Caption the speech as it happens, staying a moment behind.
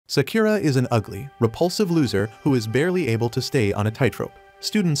Sakura is an ugly, repulsive loser who is barely able to stay on a tightrope.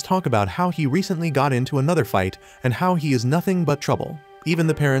 Students talk about how he recently got into another fight and how he is nothing but trouble. Even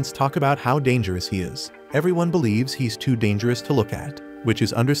the parents talk about how dangerous he is. Everyone believes he's too dangerous to look at, which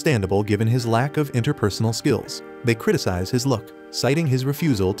is understandable given his lack of interpersonal skills. They criticize his look, citing his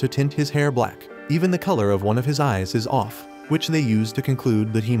refusal to tint his hair black. Even the color of one of his eyes is off, which they use to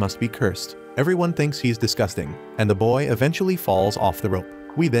conclude that he must be cursed. Everyone thinks he's disgusting, and the boy eventually falls off the rope.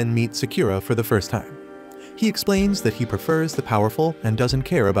 We then meet Sakura for the first time. He explains that he prefers the powerful and doesn't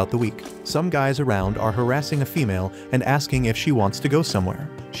care about the weak. Some guys around are harassing a female and asking if she wants to go somewhere.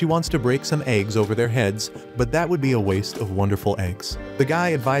 She wants to break some eggs over their heads, but that would be a waste of wonderful eggs. The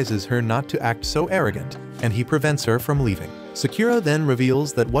guy advises her not to act so arrogant, and he prevents her from leaving. Sakura then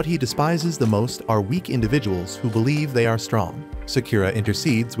reveals that what he despises the most are weak individuals who believe they are strong. Sakura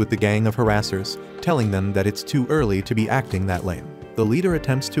intercedes with the gang of harassers, telling them that it's too early to be acting that lame. The leader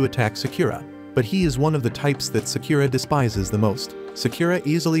attempts to attack Sakura, but he is one of the types that Sakura despises the most. Sakura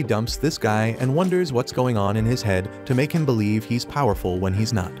easily dumps this guy and wonders what's going on in his head to make him believe he's powerful when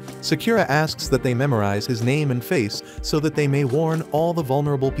he's not. Sakura asks that they memorize his name and face so that they may warn all the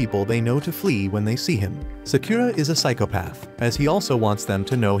vulnerable people they know to flee when they see him. Sakura is a psychopath, as he also wants them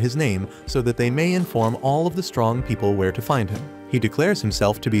to know his name so that they may inform all of the strong people where to find him. He declares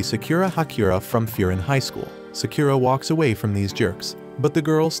himself to be Sakura Hakura from Furin High School. Sakura walks away from these jerks, but the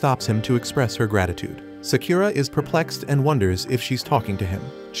girl stops him to express her gratitude. Sakura is perplexed and wonders if she's talking to him.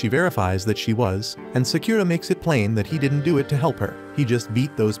 She verifies that she was, and Sakura makes it plain that he didn't do it to help her. He just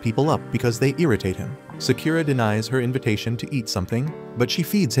beat those people up because they irritate him. Sakura denies her invitation to eat something, but she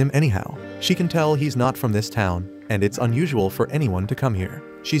feeds him anyhow. She can tell he's not from this town, and it's unusual for anyone to come here.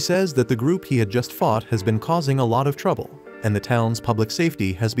 She says that the group he had just fought has been causing a lot of trouble, and the town's public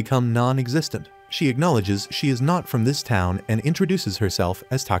safety has become non-existent. She acknowledges she is not from this town and introduces herself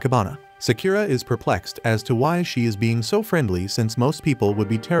as Takebana. Sakura is perplexed as to why she is being so friendly since most people would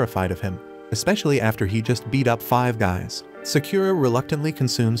be terrified of him, especially after he just beat up 5 guys. Sakura reluctantly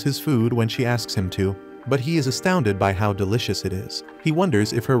consumes his food when she asks him to, but he is astounded by how delicious it is. He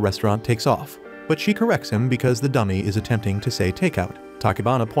wonders if her restaurant takes off, but she corrects him because the dummy is attempting to say takeout.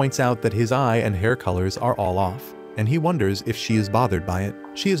 Takebana points out that his eye and hair colors are all off, and he wonders if she is bothered by it.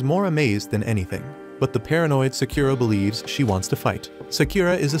 She is more amazed than anything, but the paranoid Sakura believes she wants to fight.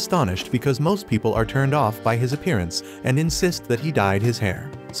 Sakura is astonished because most people are turned off by his appearance and insist that he dyed his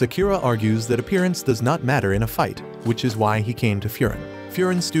hair. Sakura argues that appearance does not matter in a fight, which is why he came to Furin.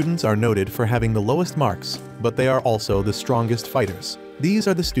 Furin students are noted for having the lowest marks, but they are also the strongest fighters. These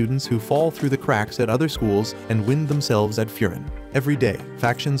are the students who fall through the cracks at other schools and win themselves at Furin. Every day,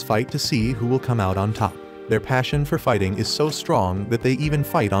 factions fight to see who will come out on top. Their passion for fighting is so strong that they even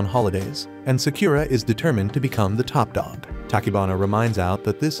fight on holidays, and Sakura is determined to become the top dog. Takebana reminds out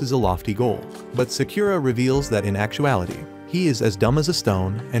that this is a lofty goal, but Sakura reveals that in actuality, he is as dumb as a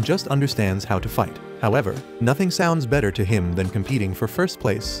stone and just understands how to fight. However, nothing sounds better to him than competing for first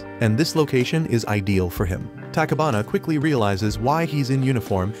place, and this location is ideal for him. Takebana quickly realizes why he's in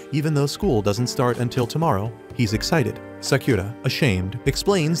uniform even though school doesn't start until tomorrow. He's excited. Sakura, ashamed,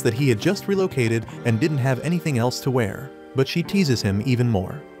 explains that he had just relocated and didn't have anything else to wear, but she teases him even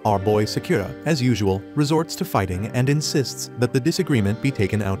more. Our boy Sakura, as usual, resorts to fighting and insists that the disagreement be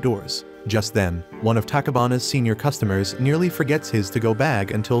taken outdoors. Just then, one of Takebana's senior customers nearly forgets his to-go bag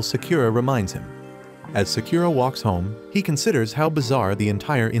until Sakura reminds him. As Sakura walks home, he considers how bizarre the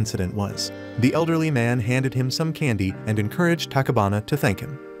entire incident was. The elderly man handed him some candy and encouraged Takebana to thank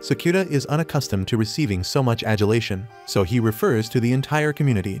him. Sakura is unaccustomed to receiving so much adulation, so he refers to the entire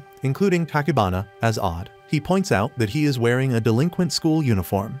community, including Takebana, as odd. He points out that he is wearing a delinquent school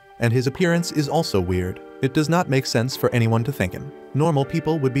uniform, and his appearance is also weird. It does not make sense for anyone to thank him. Normal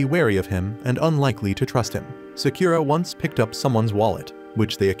people would be wary of him and unlikely to trust him. Sakura once picked up someone's wallet,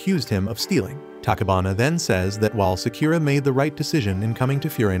 which they accused him of stealing. Takebana then says that while Sakura made the right decision in coming to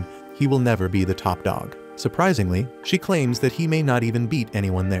Furin, he will never be the top dog. Surprisingly, she claims that he may not even beat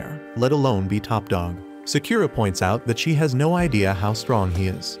anyone there, let alone be top dog. Sakura points out that she has no idea how strong he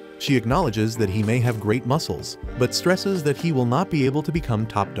is. She acknowledges that he may have great muscles, but stresses that he will not be able to become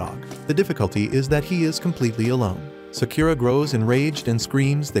top dog. The difficulty is that he is completely alone. Sakura grows enraged and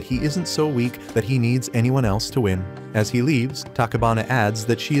screams that he isn't so weak that he needs anyone else to win. As he leaves, Takebana adds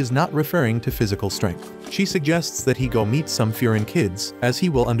that she is not referring to physical strength. She suggests that he go meet some Furin kids, as he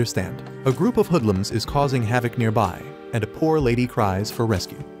will understand. A group of hoodlums is causing havoc nearby, and a poor lady cries for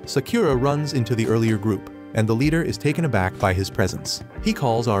rescue. Sakura runs into the earlier group, and the leader is taken aback by his presence. He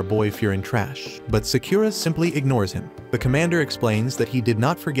calls our boy Furin trash, but Sakura simply ignores him. The commander explains that he did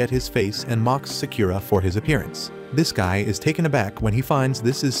not forget his face and mocks Sakura for his appearance. This guy is taken aback when he finds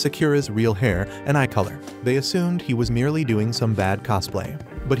this is Sakura's real hair and eye color. They assumed he was merely doing some bad cosplay,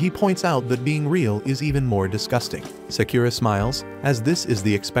 but he points out that being real is even more disgusting. Sakura smiles, as this is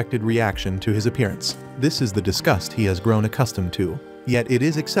the expected reaction to his appearance. This is the disgust he has grown accustomed to. Yet it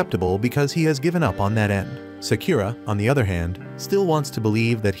is acceptable because he has given up on that end. Sakura, on the other hand, still wants to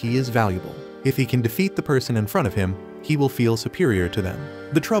believe that he is valuable. If he can defeat the person in front of him, he will feel superior to them.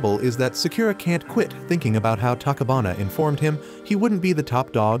 The trouble is that Sakura can't quit thinking about how Takabana informed him he wouldn't be the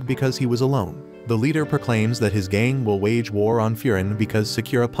top dog because he was alone. The leader proclaims that his gang will wage war on Furin because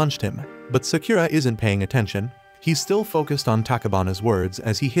Sakura punched him. But Sakura isn't paying attention. He's still focused on Takabana's words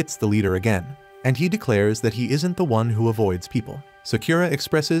as he hits the leader again. And he declares that he isn't the one who avoids people. Sakura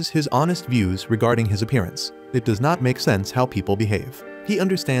expresses his honest views regarding his appearance. It does not make sense how people behave. He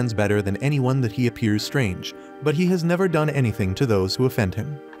understands better than anyone that he appears strange, but he has never done anything to those who offend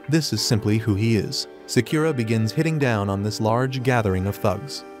him. This is simply who he is. Sakura begins hitting down on this large gathering of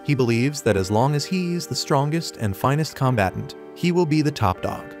thugs. He believes that as long as he is the strongest and finest combatant, he will be the top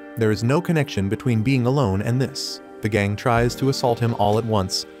dog. There is no connection between being alone and this. The gang tries to assault him all at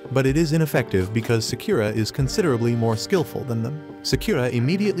once, but it is ineffective because Sakura is considerably more skillful than them. Sakura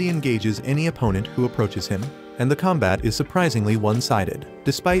immediately engages any opponent who approaches him, and the combat is surprisingly one-sided,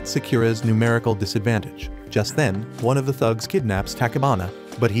 despite Sakura's numerical disadvantage. Just then, one of the thugs kidnaps Takabana,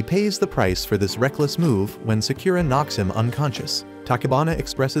 but he pays the price for this reckless move when Sakura knocks him unconscious. Takabana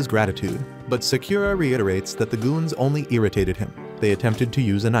expresses gratitude, but Sakura reiterates that the goons only irritated him. They attempted to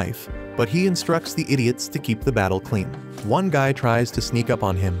use a knife, but he instructs the idiots to keep the battle clean. One guy tries to sneak up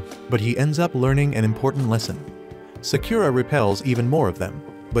on him, but he ends up learning an important lesson. Sakura repels even more of them,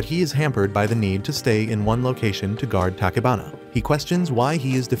 but he is hampered by the need to stay in one location to guard Takabana. He questions why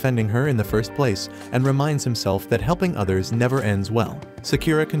he is defending her in the first place and reminds himself that helping others never ends well.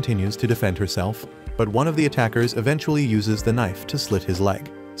 Sakura continues to defend herself, but one of the attackers eventually uses the knife to slit his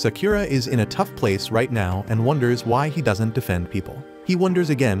leg. Sakura is in a tough place right now and wonders why he doesn't defend people. He wonders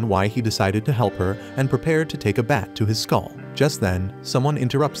again why he decided to help her and prepared to take a bat to his skull. Just then, someone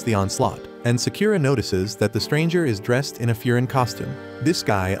interrupts the onslaught, and Sakura notices that the stranger is dressed in a Furin costume. This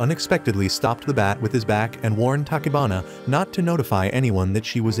guy unexpectedly stopped the bat with his back and warned Takabana not to notify anyone that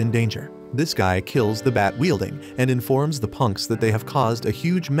she was in danger. This guy kills the bat wielding and informs the punks that they have caused a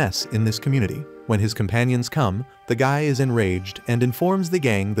huge mess in this community. When his companions come, the guy is enraged and informs the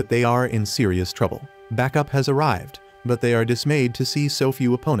gang that they are in serious trouble. Backup has arrived, but they are dismayed to see so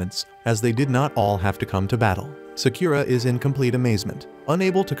few opponents, as they did not all have to come to battle. Sakura is in complete amazement,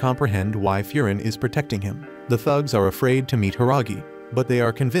 unable to comprehend why Furin is protecting him. The thugs are afraid to meet Hiragi, but they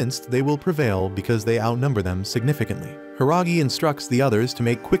are convinced they will prevail because they outnumber them significantly. Hiragi instructs the others to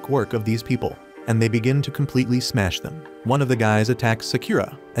make quick work of these people, and they begin to completely smash them. One of the guys attacks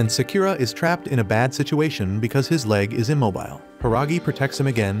Sakura, and Sakura is trapped in a bad situation because his leg is immobile. Hiragi protects him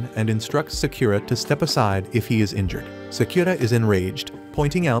again and instructs Sakura to step aside if he is injured. Sakura is enraged,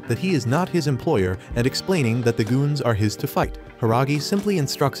 pointing out that he is not his employer and explaining that the goons are his to fight. Hiragi simply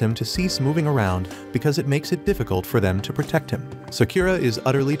instructs him to cease moving around because it makes it difficult for them to protect him. Sakura is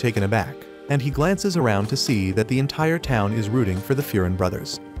utterly taken aback, and he glances around to see that the entire town is rooting for the Furin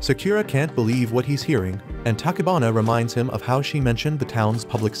brothers. Sakura can't believe what he's hearing, and Takabana reminds him of how she mentioned the town's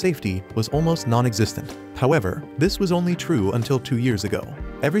public safety was almost non-existent. However, this was only true until 2 years ago.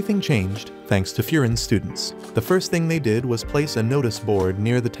 Everything changed thanks to Furin's students. The first thing they did was place a notice board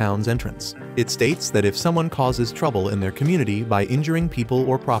near the town's entrance. It states that if someone causes trouble in their community by injuring people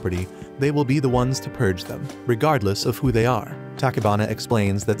or property, they will be the ones to purge them, regardless of who they are. Takabana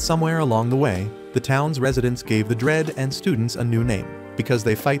explains that somewhere along the way, the town's residents gave the Dread and students a new name. Because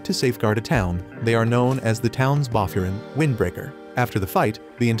they fight to safeguard a town, they are known as the town's Bofurin, Windbreaker. After the fight,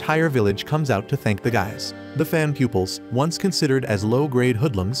 the entire village comes out to thank the guys. The fan pupils, once considered as low-grade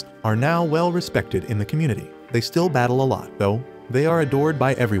hoodlums, are now well respected in the community. They still battle a lot, though. They are adored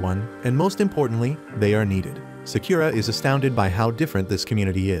by everyone, and most importantly, they are needed. Sakura is astounded by how different this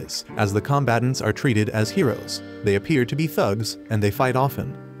community is, as the combatants are treated as heroes. They appear to be thugs, and they fight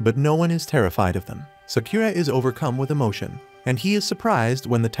often, but no one is terrified of them. Sakura is overcome with emotion, and he is surprised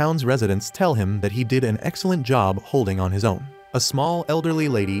when the town's residents tell him that he did an excellent job holding on his own. A small elderly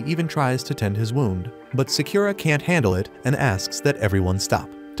lady even tries to tend his wound, but Sakura can't handle it and asks that everyone stop.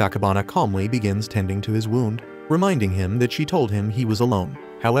 Takabana calmly begins tending to his wound, reminding him that she told him he was alone.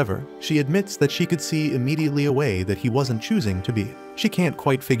 However, she admits that she could see immediately away that he wasn't choosing to be. She can't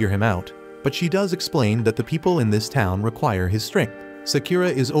quite figure him out, but she does explain that the people in this town require his strength. Sakura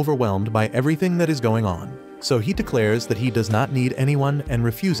is overwhelmed by everything that is going on, so he declares that he does not need anyone and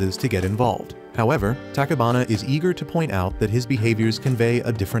refuses to get involved. However, Takabana is eager to point out that his behaviors convey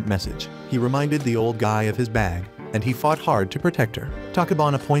a different message. He reminded the old guy of his bag, and he fought hard to protect her.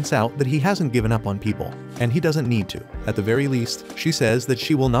 Takabana points out that he hasn't given up on people, and he doesn't need to. At the very least, she says that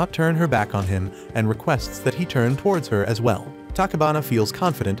she will not turn her back on him and requests that he turn towards her as well. Takabana feels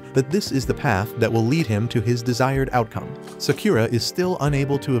confident that this is the path that will lead him to his desired outcome. Sakura is still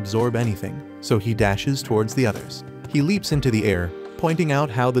unable to absorb anything, so he dashes towards the others. He leaps into the air, pointing out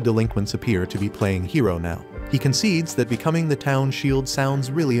how the delinquents appear to be playing hero now. He concedes that becoming the town shield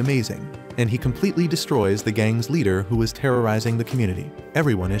sounds really amazing, and he completely destroys the gang's leader who is terrorizing the community.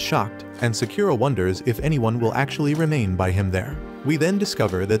 Everyone is shocked, and Sakura wonders if anyone will actually remain by him there. We then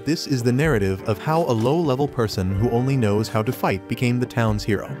discover that this is the narrative of how a low-level person who only knows how to fight became the town's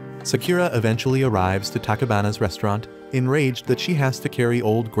hero. Sakura eventually arrives to Takabana's restaurant, enraged that she has to carry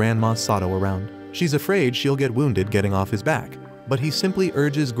old Grandma Sato around. She's afraid she'll get wounded getting off his back, but he simply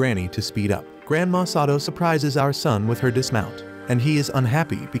urges Granny to speed up. Grandma Sato surprises our son with her dismount, and he is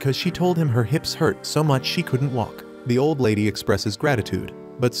unhappy because she told him her hips hurt so much she couldn't walk. The old lady expresses gratitude,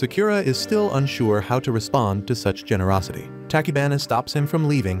 but Sakura is still unsure how to respond to such generosity. Takabana stops him from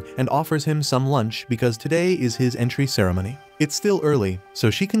leaving and offers him some lunch because today is his entry ceremony. It's still early, so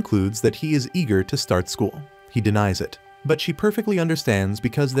she concludes that he is eager to start school. He denies it, but she perfectly understands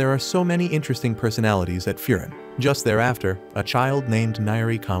because there are so many interesting personalities at Furin. Just thereafter, a child named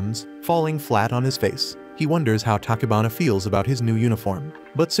Nairi comes, falling flat on his face. He wonders how Takabana feels about his new uniform,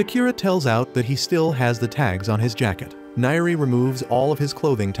 but Sakura tells out that he still has the tags on his jacket. Nairi removes all of his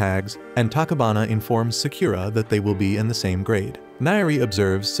clothing tags, and Takabana informs Sakura that they will be in the same grade. Nairi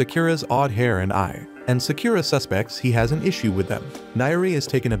observes Sakura's odd hair and eye, and Sakura suspects he has an issue with them. Nairi is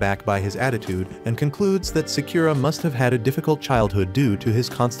taken aback by his attitude and concludes that Sakura must have had a difficult childhood due to his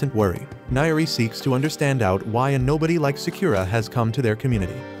constant worry. Nairi seeks to understand out why a nobody like Sakura has come to their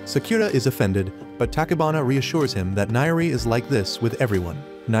community. Sakura is offended, but Takabana reassures him that Nairi is like this with everyone.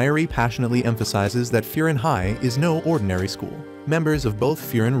 Nairi passionately emphasizes that Furin High is no ordinary school. Members of both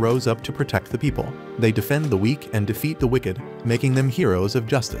Furin rose up to protect the people. They defend the weak and defeat the wicked, making them heroes of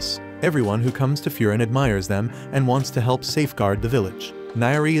justice. Everyone who comes to Furin admires them and wants to help safeguard the village.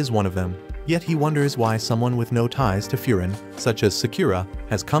 Nairi is one of them, yet he wonders why someone with no ties to Furin, such as Sakura,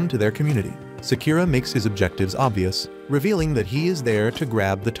 has come to their community. Sakura makes his objectives obvious, revealing that he is there to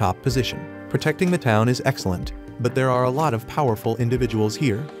grab the top position. Protecting the town is excellent, but there are a lot of powerful individuals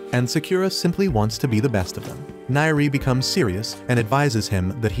here, and Sakura simply wants to be the best of them. Nairi becomes serious and advises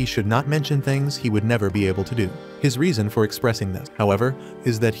him that he should not mention things he would never be able to do. His reason for expressing this, however,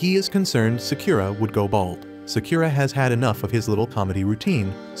 is that he is concerned Sakura would go bald. Sakura has had enough of his little comedy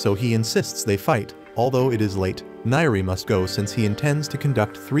routine, so he insists they fight. Although it is late, Nairi must go since he intends to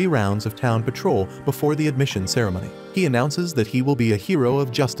conduct 3 rounds of town patrol before the admission ceremony. He announces that he will be a hero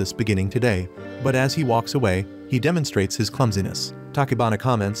of justice beginning today, but as he walks away, he demonstrates his clumsiness. Takabana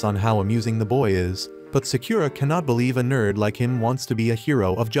comments on how amusing the boy is, but Sakura cannot believe a nerd like him wants to be a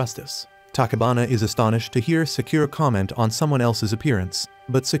hero of justice. Takabana is astonished to hear Sakura comment on someone else's appearance,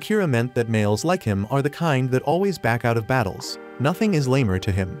 but Sakura meant that males like him are the kind that always back out of battles. Nothing is lamer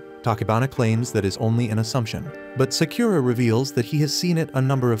to him. Takabana claims that is only an assumption, but Sakura reveals that he has seen it a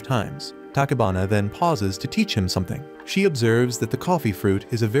number of times. Takabana then pauses to teach him something. She observes that the coffee fruit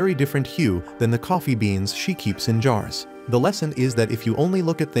is a very different hue than the coffee beans she keeps in jars. The lesson is that if you only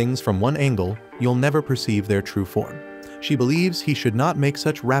look at things from one angle, you'll never perceive their true form. She believes he should not make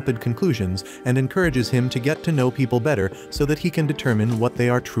such rapid conclusions and encourages him to get to know people better so that he can determine what they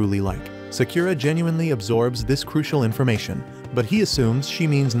are truly like. Sakura genuinely absorbs this crucial information, but he assumes she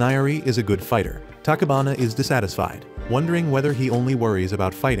means Nairi is a good fighter. Takabana is dissatisfied, wondering whether he only worries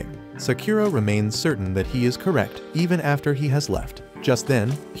about fighting. Sakura remains certain that he is correct even after he has left. Just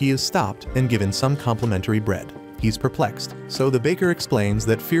then, he is stopped and given some complimentary bread. He's perplexed, so the baker explains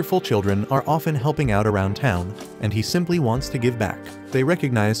that fearful children are often helping out around town, and he simply wants to give back. They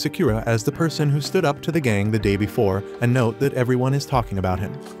recognize Sakura as the person who stood up to the gang the day before and note that everyone is talking about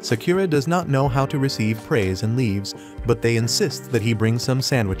him. Sakura does not know how to receive praise and leaves, but they insist that he bring some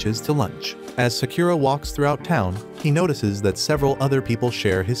sandwiches to lunch. As Sakura walks throughout town, he notices that several other people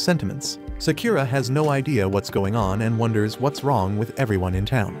share his sentiments. Sakura has no idea what's going on and wonders what's wrong with everyone in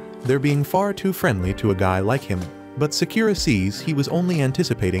town. They're being far too friendly to a guy like him, but Sakura sees he was only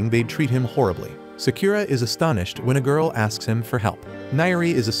anticipating they'd treat him horribly. Sakura is astonished when a girl asks him for help.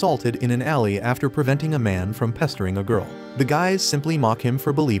 Nairi is assaulted in an alley after preventing a man from pestering a girl. The guys simply mock him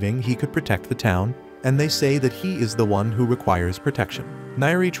for believing he could protect the town, and they say that he is the one who requires protection.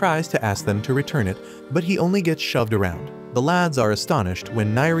 Nairi tries to ask them to return it, but he only gets shoved around. The lads are astonished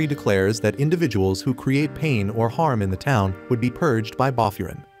when Nairi declares that individuals who create pain or harm in the town would be purged by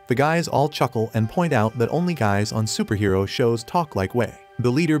Boffurin. The guys all chuckle and point out that only guys on superhero shows talk like way. The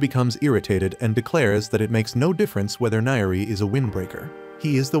leader becomes irritated and declares that it makes no difference whether Nairi is a windbreaker.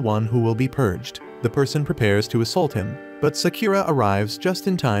 He is the one who will be purged. The person prepares to assault him, but Sakura arrives just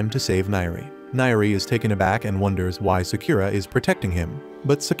in time to save Nairi. Nairi is taken aback and wonders why Sakura is protecting him,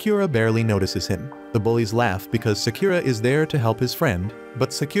 but Sakura barely notices him. The bullies laugh because Sakura is there to help his friend,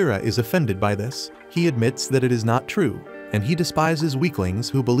 but Sakura is offended by this. He admits that it is not true, and he despises weaklings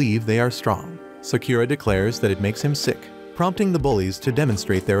who believe they are strong. Sakura declares that it makes him sick, prompting the bullies to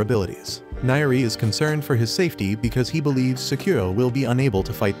demonstrate their abilities. Nairi is concerned for his safety because he believes Sakura will be unable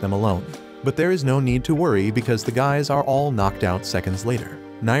to fight them alone. But there is no need to worry because the guys are all knocked out seconds later.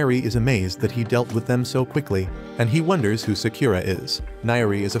 Nairi is amazed that he dealt with them so quickly, and he wonders who Sakura is.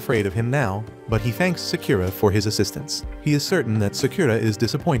 Nairi is afraid of him now, but he thanks Sakura for his assistance. He is certain that Sakura is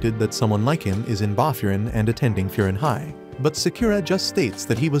disappointed that someone like him is in Boffurin and attending Furin High. But Sakura just states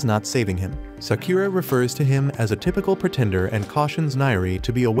that he was not saving him. Sakura refers to him as a typical pretender and cautions Nairi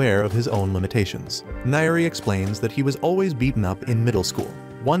to be aware of his own limitations. Nairi explains that he was always beaten up in middle school.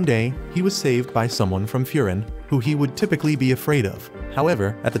 One day, he was saved by someone from Furin, who he would typically be afraid of.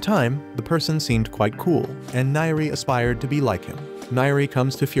 However, at the time, the person seemed quite cool, and Nairi aspired to be like him. Nairi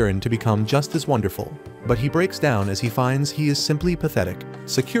comes to Furin to become just as wonderful, but he breaks down as he finds he is simply pathetic.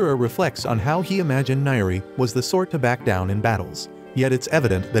 Sakura reflects on how he imagined Nairi was the sort to back down in battles, yet it's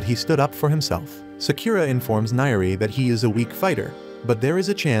evident that he stood up for himself. Sakura informs Nairi that he is a weak fighter, but there is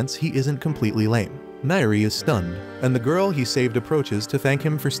a chance he isn't completely lame. Nairi is stunned, and the girl he saved approaches to thank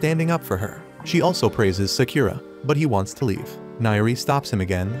him for standing up for her. She also praises Sakura, but he wants to leave. Nairi stops him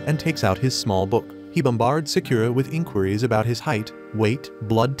again and takes out his small book. He bombards Sakura with inquiries about his height, weight,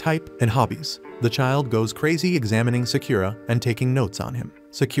 blood type, and hobbies. The child goes crazy examining Sakura and taking notes on him.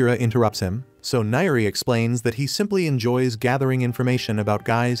 Sakura interrupts him, so Nairi explains that he simply enjoys gathering information about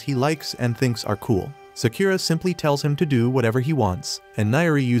guys he likes and thinks are cool. Sakura simply tells him to do whatever he wants, and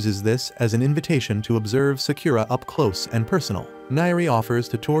Nairi uses this as an invitation to observe Sakura up close and personal. Nairi offers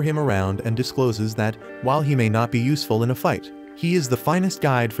to tour him around and discloses that, while he may not be useful in a fight, he is the finest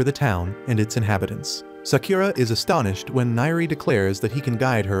guide for the town and its inhabitants. Sakura is astonished when Nairi declares that he can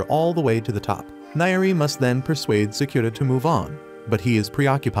guide her all the way to the top. Nairi must then persuade Sakura to move on, but he is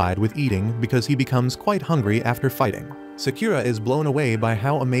preoccupied with eating because he becomes quite hungry after fighting. Sakura is blown away by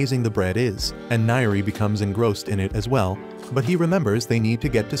how amazing the bread is, and Nairi becomes engrossed in it as well, but he remembers they need to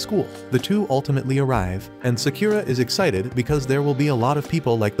get to school. The two ultimately arrive, and Sakura is excited because there will be a lot of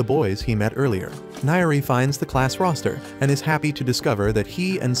people like the boys he met earlier. Nairi finds the class roster and is happy to discover that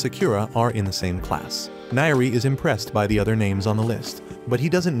he and Sakura are in the same class. Nairi is impressed by the other names on the list, but he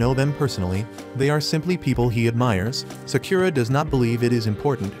doesn't know them personally. They are simply people he admires. Sakura does not believe it is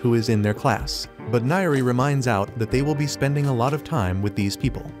important who is in their class, but Nairi reminds out that they will be spending a lot of time with these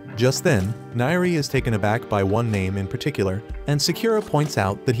people. Just then, Nairi is taken aback by one name in particular, and Sakura points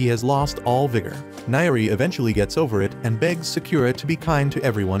out that he has lost all vigor. Nairi eventually gets over it and begs Sakura to be kind to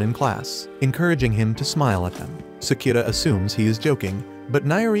everyone in class, encouraging him to smile at them. Sakura assumes he is joking, but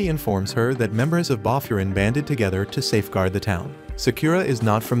Nairi informs her that members of Boffurin banded together to safeguard the town. Sakura is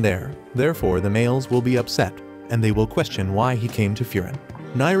not from there, therefore the males will be upset, and they will question why he came to Furin.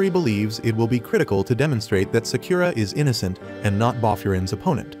 Nairi believes it will be critical to demonstrate that Sakura is innocent and not Boffurin's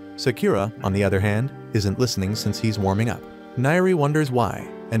opponent. Sakura, on the other hand, isn't listening since he's warming up. Nairi wonders why,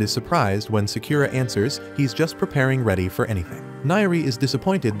 and is surprised when Sakura answers he's just preparing ready for anything. Nairi is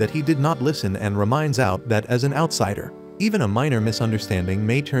disappointed that he did not listen and reminds out that as an outsider, even a minor misunderstanding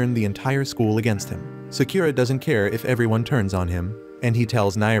may turn the entire school against him. Sakura doesn't care if everyone turns on him, and he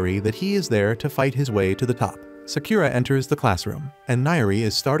tells Nairi that he is there to fight his way to the top. Sakura enters the classroom, and Nairi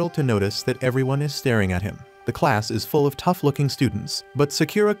is startled to notice that everyone is staring at him. The class is full of tough-looking students, but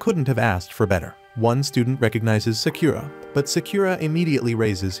Sakura couldn't have asked for better. One student recognizes Sakura, but Sakura immediately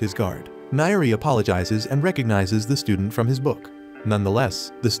raises his guard. Nairi apologizes and recognizes the student from his book.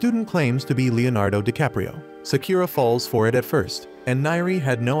 Nonetheless, the student claims to be Leonardo DiCaprio. Sakura falls for it at first, and Nairi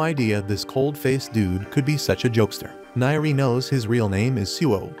had no idea this cold-faced dude could be such a jokester. Nairi knows his real name is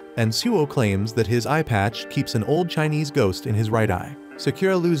Suo, and Suo claims that his eye patch keeps an old Chinese ghost in his right eye.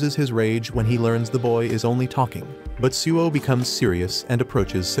 Sakura loses his rage when he learns the boy is only talking, but Suo becomes serious and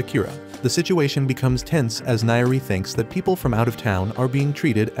approaches Sakura. The situation becomes tense as Nairi thinks that people from out of town are being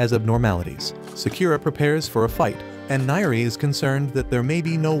treated as abnormalities. Sakura prepares for a fight, and Nairi is concerned that there may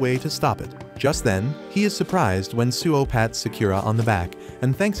be no way to stop it. Just then, he is surprised when Suo pats Sakura on the back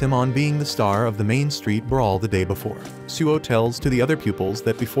and thanks him on being the star of the Main Street Brawl the day before. Suo tells to the other pupils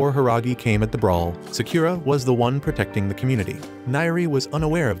that before Hiragi came at the brawl, Sakura was the one protecting the community. Nairi was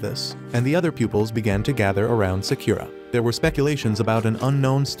unaware of this, and the other pupils began to gather around Sakura. There were speculations about an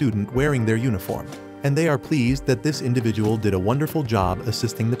unknown student wearing their uniform, and they are pleased that this individual did a wonderful job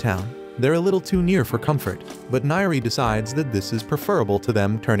assisting the town. They're a little too near for comfort, but Nairi decides that this is preferable to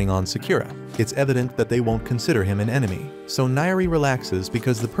them turning on Sakura. It's evident that they won't consider him an enemy, so Nairi relaxes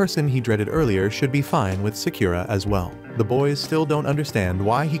because the person he dreaded earlier should be fine with Sakura as well. The boys still don't understand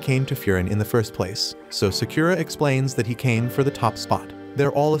why he came to Furin in the first place, so Sakura explains that he came for the top spot.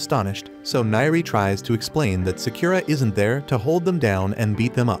 They're all astonished, so Nairi tries to explain that Sakura isn't there to hold them down and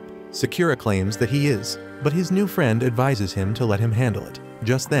beat them up. Sakura claims that he is, but his new friend advises him to let him handle it.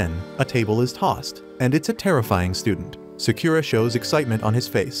 Just then, a table is tossed, and it's a terrifying student. Sakura shows excitement on his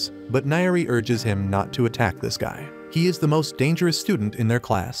face, but Nairi urges him not to attack this guy. He is the most dangerous student in their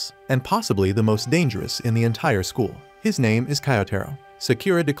class, and possibly the most dangerous in the entire school. His name is Kyotaro.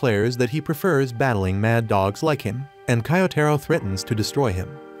 Sakura declares that he prefers battling mad dogs like him, and Kyotaro threatens to destroy him.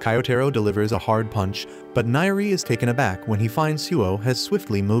 Kyotaro delivers a hard punch, but Nairi is taken aback when he finds Suo has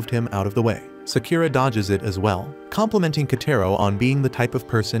swiftly moved him out of the way. Sakura dodges it as well, complimenting Kyotaro on being the type of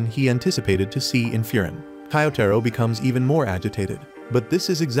person he anticipated to see in Furin. Kyotaro becomes even more agitated, but this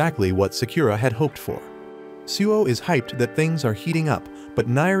is exactly what Sakura had hoped for. Suo is hyped that things are heating up, but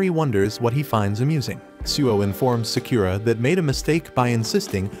Nairi wonders what he finds amusing. Suo informs Sakura that made a mistake by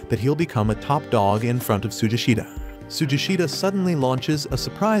insisting that he'll become a top dog in front of Tsujishita. Tsujishita suddenly launches a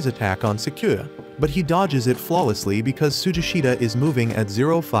surprise attack on Sakura, but he dodges it flawlessly because Tsujishita is moving at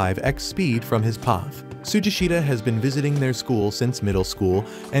 0.5x speed from his path. Tsujishita has been visiting their school since middle school,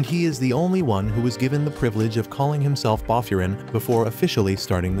 and he is the only one who was given the privilege of calling himself Bofurin before officially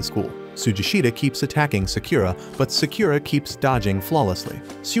starting the school. Tsujishita keeps attacking Sakura, but Sakura keeps dodging flawlessly.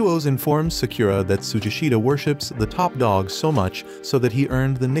 Suo informs Sakura that Tsujishita worships the top dog so much so that he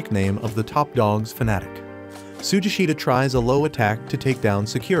earned the nickname of the top dog's fanatic. Tsujishita tries a low attack to take down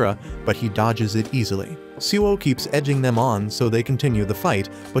Sakura, but he dodges it easily. Suo keeps edging them on so they continue the fight,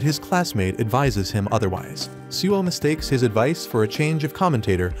 but his classmate advises him otherwise. Suo mistakes his advice for a change of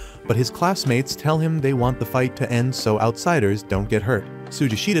commentator, but his classmates tell him they want the fight to end so outsiders don't get hurt.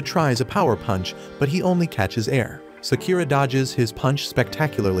 Tsujishita tries a power punch, but he only catches air. Sakura dodges his punch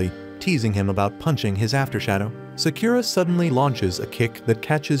spectacularly, teasing him about punching his aftershadow. Sakura suddenly launches a kick that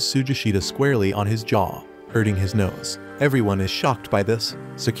catches Tsujishita squarely on his jaw, hurting his nose. Everyone is shocked by this.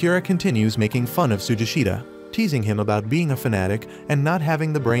 Sakura continues making fun of Tsujishita, teasing him about being a fanatic and not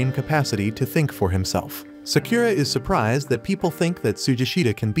having the brain capacity to think for himself. Sakura is surprised that people think that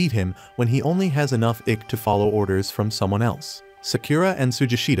Tsujishita can beat him when he only has enough ick to follow orders from someone else. Sakura and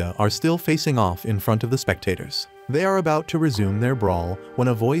Tsujishita are still facing off in front of the spectators. They are about to resume their brawl when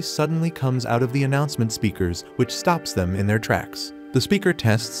a voice suddenly comes out of the announcement speakers, which stops them in their tracks. The speaker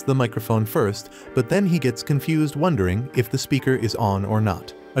tests the microphone first, but then he gets confused wondering if the speaker is on or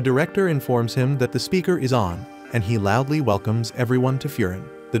not. A director informs him that the speaker is on, and he loudly welcomes everyone to Furin.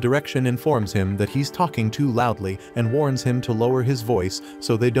 The direction informs him that he's talking too loudly and warns him to lower his voice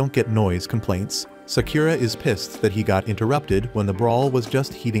so they don't get noise complaints. Sakura is pissed that he got interrupted when the brawl was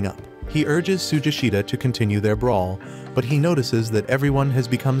just heating up. He urges Tsujishita to continue their brawl, but he notices that everyone has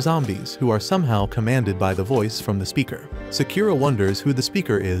become zombies who are somehow commanded by the voice from the speaker. Sakura wonders who the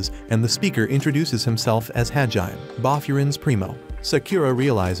speaker is, and the speaker introduces himself as Hajime, Bofurin's primo. Sakura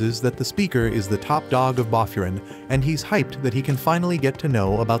realizes that the speaker is the top dog of Bofurin, and he's hyped that he can finally get to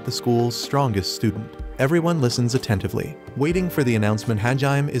know about the school's strongest student. Everyone listens attentively, waiting for the announcement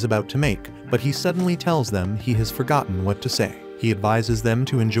Hajime is about to make, but he suddenly tells them he has forgotten what to say. He advises them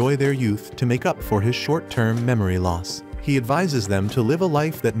to enjoy their youth to make up for his short-term memory loss. He advises them to live a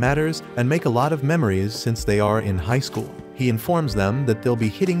life that matters and make a lot of memories since they are in high school. He informs them that they'll be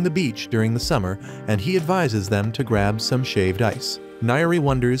hitting the beach during the summer, and he advises them to grab some shaved ice. Nairi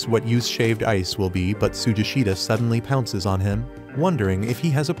wonders what use shaved ice will be, but Tsujishita suddenly pounces on him, wondering if he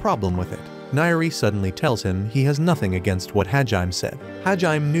has a problem with it. Nairi suddenly tells him he has nothing against what Hajime said.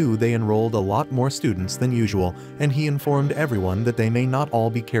 Hajime knew they enrolled a lot more students than usual, and he informed everyone that they may not all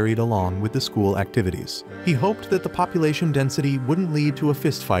be carried along with the school activities. He hoped that the population density wouldn't lead to a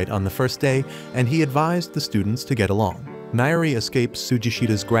fistfight on the first day, and he advised the students to get along. Nairi escapes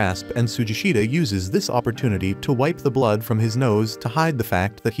Tsujishita's grasp, and Tsujishita uses this opportunity to wipe the blood from his nose to hide the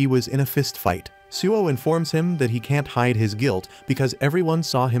fact that he was in a fist fight. Suo informs him that he can't hide his guilt because everyone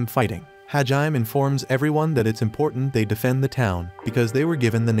saw him fighting. Hajime informs everyone that it's important they defend the town because they were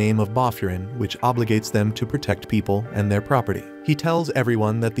given the name of Bofurin, which obligates them to protect people and their property. He tells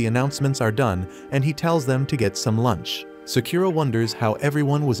everyone that the announcements are done, and he tells them to get some lunch. Sakura wonders how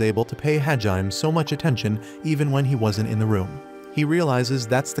everyone was able to pay Hajime so much attention even when he wasn't in the room. He realizes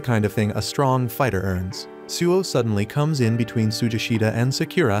that's the kind of thing a strong fighter earns. Suo suddenly comes in between Tsujishita and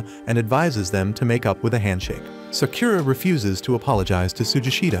Sakura and advises them to make up with a handshake. Sakura refuses to apologize to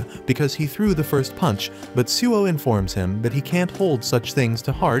Tsujishita because he threw the first punch, but Suo informs him that he can't hold such things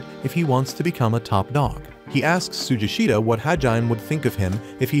to heart if he wants to become a top dog. He asks Tsujishita what Hajime would think of him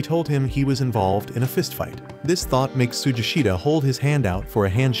if he told him he was involved in a fistfight. This thought makes Tsujishita hold his hand out for a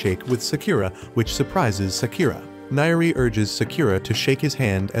handshake with Sakura, which surprises Sakura. Nairi urges Sakura to shake his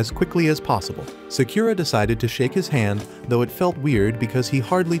hand as quickly as possible. Sakura decided to shake his hand, though it felt weird because he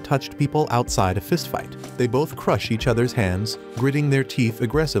hardly touched people outside a fistfight. They both crush each other's hands, gritting their teeth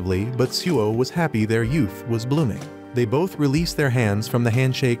aggressively, but Suo was happy their youth was blooming. They both release their hands from the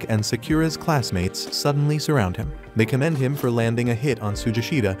handshake and Sakura's classmates suddenly surround him. They commend him for landing a hit on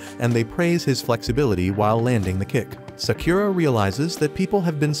Tsujishita and they praise his flexibility while landing the kick. Sakura realizes that people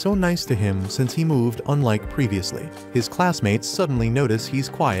have been so nice to him since he moved unlike previously. His classmates suddenly notice he's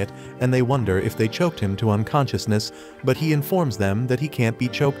quiet and they wonder if they choked him to unconsciousness, but he informs them that he can't be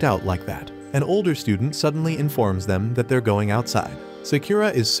choked out like that. An older student suddenly informs them that they're going outside. Sakura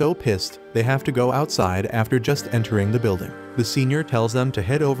is so pissed they have to go outside after just entering the building. The senior tells them to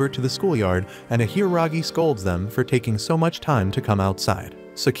head over to the schoolyard and a Hiragi scolds them for taking so much time to come outside.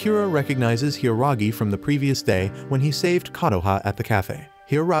 Sakura recognizes Hiragi from the previous day when he saved Kotoha at the cafe.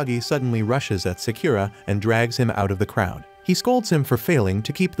 Hiragi suddenly rushes at Sakura and drags him out of the crowd. He scolds him for failing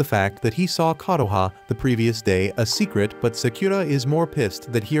to keep the fact that he saw Kotoha the previous day a secret, but Sakura is more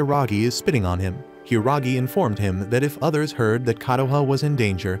pissed that Hiragi is spitting on him. Hiragi informed him that if others heard that Kotoha was in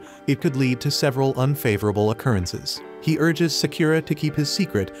danger, it could lead to several unfavorable occurrences. He urges Sakura to keep his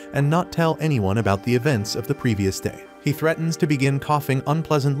secret and not tell anyone about the events of the previous day. He threatens to begin coughing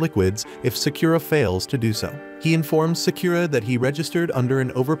unpleasant liquids if Sakura fails to do so. He informs Sakura that he registered under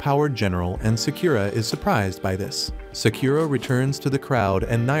an overpowered general and Sakura is surprised by this. Sakura returns to the crowd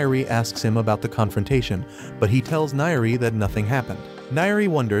and Nairi asks him about the confrontation, but he tells Nairi that nothing happened. Nairi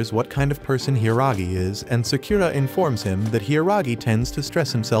wonders what kind of person Hiragi is, and Sakura informs him that Hiragi tends to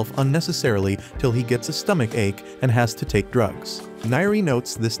stress himself unnecessarily till he gets a stomach ache and has to take drugs. Nairi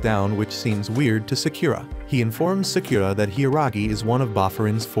notes this down, which seems weird to Sakura. He informs Sakura that Hiragi is one of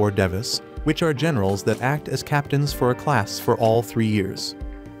Bafurin's 4 devas, which are generals that act as captains for a class for all 3 years.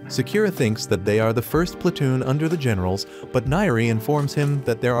 Sakura thinks that they are the first platoon under the generals, but Nairi informs him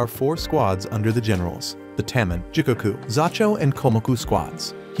that there are 4 squads under the generals: the Tamen, Jikoku, Zacho, and Komoku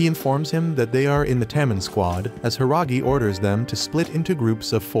squads. He informs him that they are in the Tamen squad, as Hiragi orders them to split into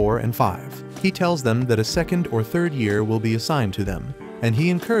groups of 4 and 5. He tells them that a 2nd or 3rd year will be assigned to them, and he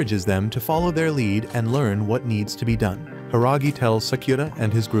encourages them to follow their lead and learn what needs to be done. Hiragi tells Sakura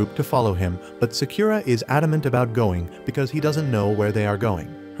and his group to follow him, but Sakura is adamant about going because he doesn't know where they are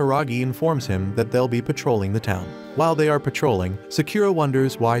going. Hiragi informs him that they'll be patrolling the town. While they are patrolling, Sakura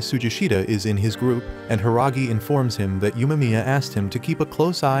wonders why Tsujishita is in his group, and Hiragi informs him that Yumemiya asked him to keep a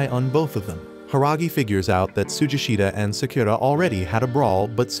close eye on both of them. Hiragi figures out that Tsujishita and Sakura already had a brawl,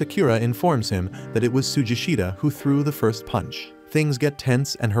 but Sakura informs him that it was Tsujishita who threw the first punch. Things get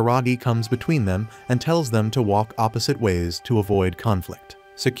tense and Hiragi comes between them and tells them to walk opposite ways to avoid conflict.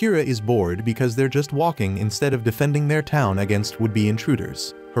 Sakura is bored because they're just walking instead of defending their town against would-be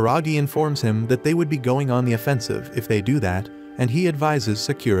intruders. Hiragi informs him that they would be going on the offensive if they do that, and he advises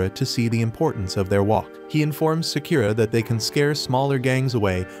Sakura to see the importance of their walk. He informs Sakura that they can scare smaller gangs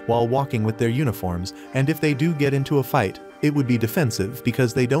away while walking with their uniforms, and if they do get into a fight, it would be defensive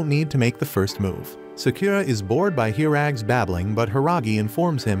because they don't need to make the first move. Sakura is bored by Hirag's babbling, but Hiragi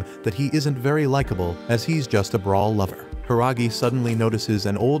informs him that he isn't very likable as he's just a brawl lover. Hiragi suddenly notices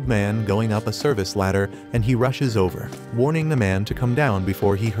an old man going up a service ladder and he rushes over, warning the man to come down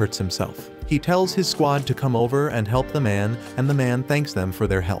before he hurts himself. He tells his squad to come over and help the man, and the man thanks them for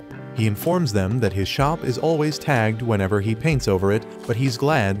their help. He informs them that his shop is always tagged whenever he paints over it, but he's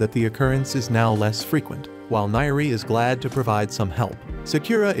glad that the occurrence is now less frequent, while Nairi is glad to provide some help.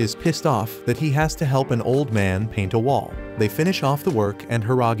 Sakura is pissed off that he has to help an old man paint a wall. They finish off the work and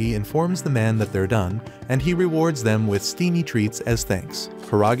Hiragi informs the man that they're done, and he rewards them with steamy treats as thanks.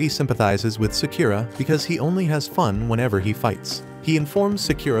 Hiragi sympathizes with Sakura because he only has fun whenever he fights. He informs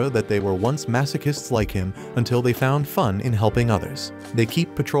Sakura that they were once masochists like him until they found fun in helping others. They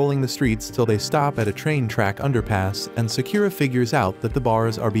keep patrolling the streets till they stop at a train track underpass, and Sakura figures out that the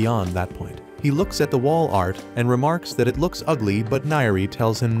bars are beyond that point. He looks at the wall art and remarks that it looks ugly, but Nairi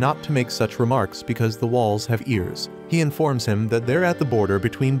tells him not to make such remarks because the walls have ears. He informs him that they're at the border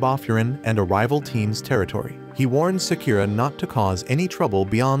between Bafurin and a rival team's territory. He He warns Sakura not to cause any trouble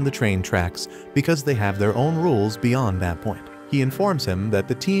beyond the train tracks because they have their own rules beyond that point. He informs him that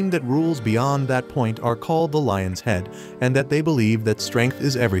the team that rules beyond that point are called the Lion's Head, and that they believe that strength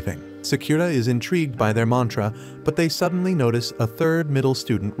is everything. Sakura is intrigued by their mantra, but they suddenly notice a third middle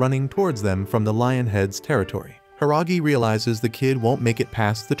student running towards them from the Lion Head's territory. Haragi realizes the kid won't make it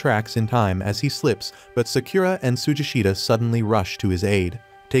past the tracks in time as he slips, but Sakura and Tsujishita suddenly rush to his aid,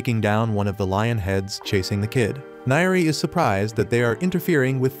 taking down one of the Lion Heads chasing the kid. Nairi is surprised that they are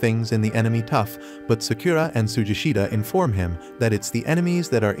interfering with things in the enemy tough, but Sakura and Tsujishita inform him that it's the enemies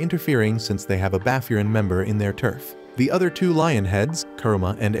that are interfering since they have a Baffirin member in their turf. The other two Lion Heads,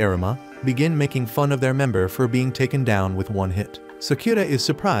 Kuruma and Erima, begin making fun of their member for being taken down with one hit. Sakura is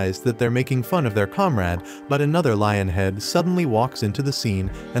surprised that they're making fun of their comrade, but another Lion Head suddenly walks into the scene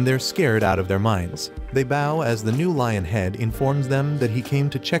and they're scared out of their minds. They bow as the new Lion Head informs them that he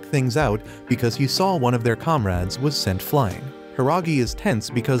came to check things out because he saw one of their comrades was sent flying. Haragi is tense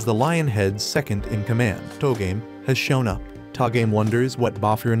because the Lion Head's second in command, Togame, has shown up. Togame wonders what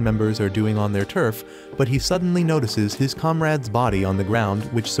Baffirin members are doing on their turf, but he suddenly notices his comrade's body on the ground,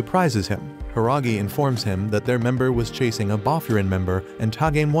 which surprises him. Haragi informs him that their member was chasing a Baffirin member, and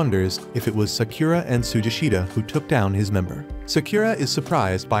Togame wonders if it was Sakura and Tsujishita who took down his member. Sakura is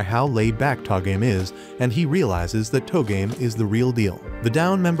surprised by how laid back Togame is, and he realizes that Togame is the real deal. The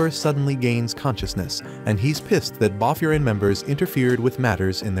down member suddenly gains consciousness, and he's pissed that Baffirin members interfered with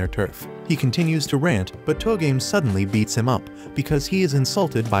matters in their turf. He continues to rant, but Togame suddenly beats him up, because he is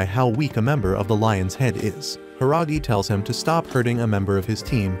insulted by how weak a member of the Lion's Head is. Haragi tells him to stop hurting a member of his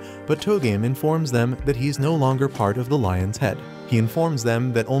team, but Togame informs them that he's no longer part of the Lion's Head. He informs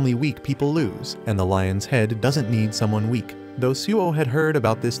them that only weak people lose, and the Lion's Head doesn't need someone weak. Though Suo had heard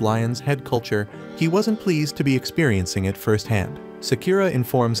about this Lion's Head culture, he wasn't pleased to be experiencing it firsthand. Sakura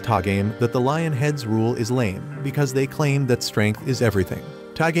informs Togame that the Lion Head's rule is lame because they claim that strength is everything.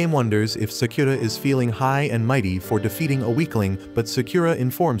 Togame wonders if Sakura is feeling high and mighty for defeating a weakling, but Sakura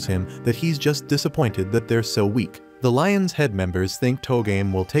informs him that he's just disappointed that they're so weak. The Lion's Head members think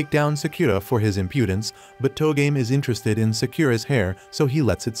Togame will take down Sakura for his impudence, but Togame is interested in Sakura's hair, so he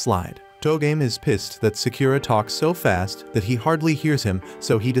lets it slide. Togame is pissed that Sakura talks so fast that he hardly hears him,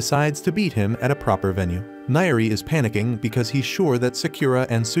 so he decides to beat him at a proper venue. Nairi is panicking because he's sure that Sakura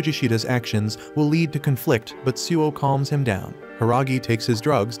and Tsujishita's actions will lead to conflict, but Suo calms him down. Haragi takes his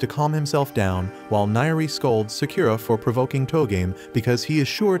drugs to calm himself down, while Nairi scolds Sakura for provoking Togame because he is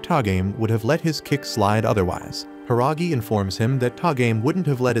sure Togame would have let his kick slide otherwise. Haragi informs him that Togame wouldn't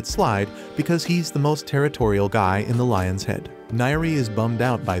have let it slide because he's the most territorial guy in the Lion's Head. Nairi is bummed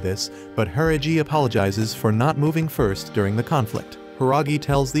out by this, but Haragi apologizes for not moving first during the conflict. Haragi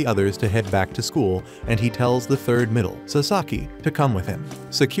tells the others to head back to school, and he tells the third middle, Sasaki, to come with him.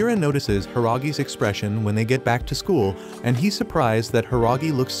 Sakura notices Haragi's expression when they get back to school, and he's surprised that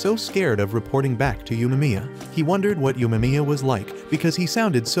Haragi looks so scared of reporting back to Yumemiya. He wondered what Yumemiya was like because he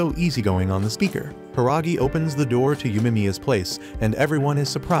sounded so easygoing on the speaker. Haragi opens the door to Yumemiya's place, and everyone is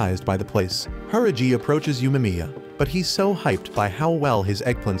surprised by the place. Haragi approaches Yumemiya, but he's so hyped by how well his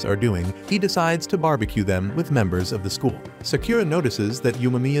eggplants are doing, he decides to barbecue them with members of the school. Sakura notices that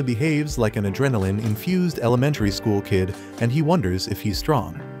Yumemiya behaves like an adrenaline-infused elementary school kid, and he wonders if he's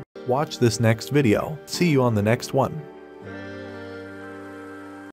strong. Watch this next video. See you on the next one.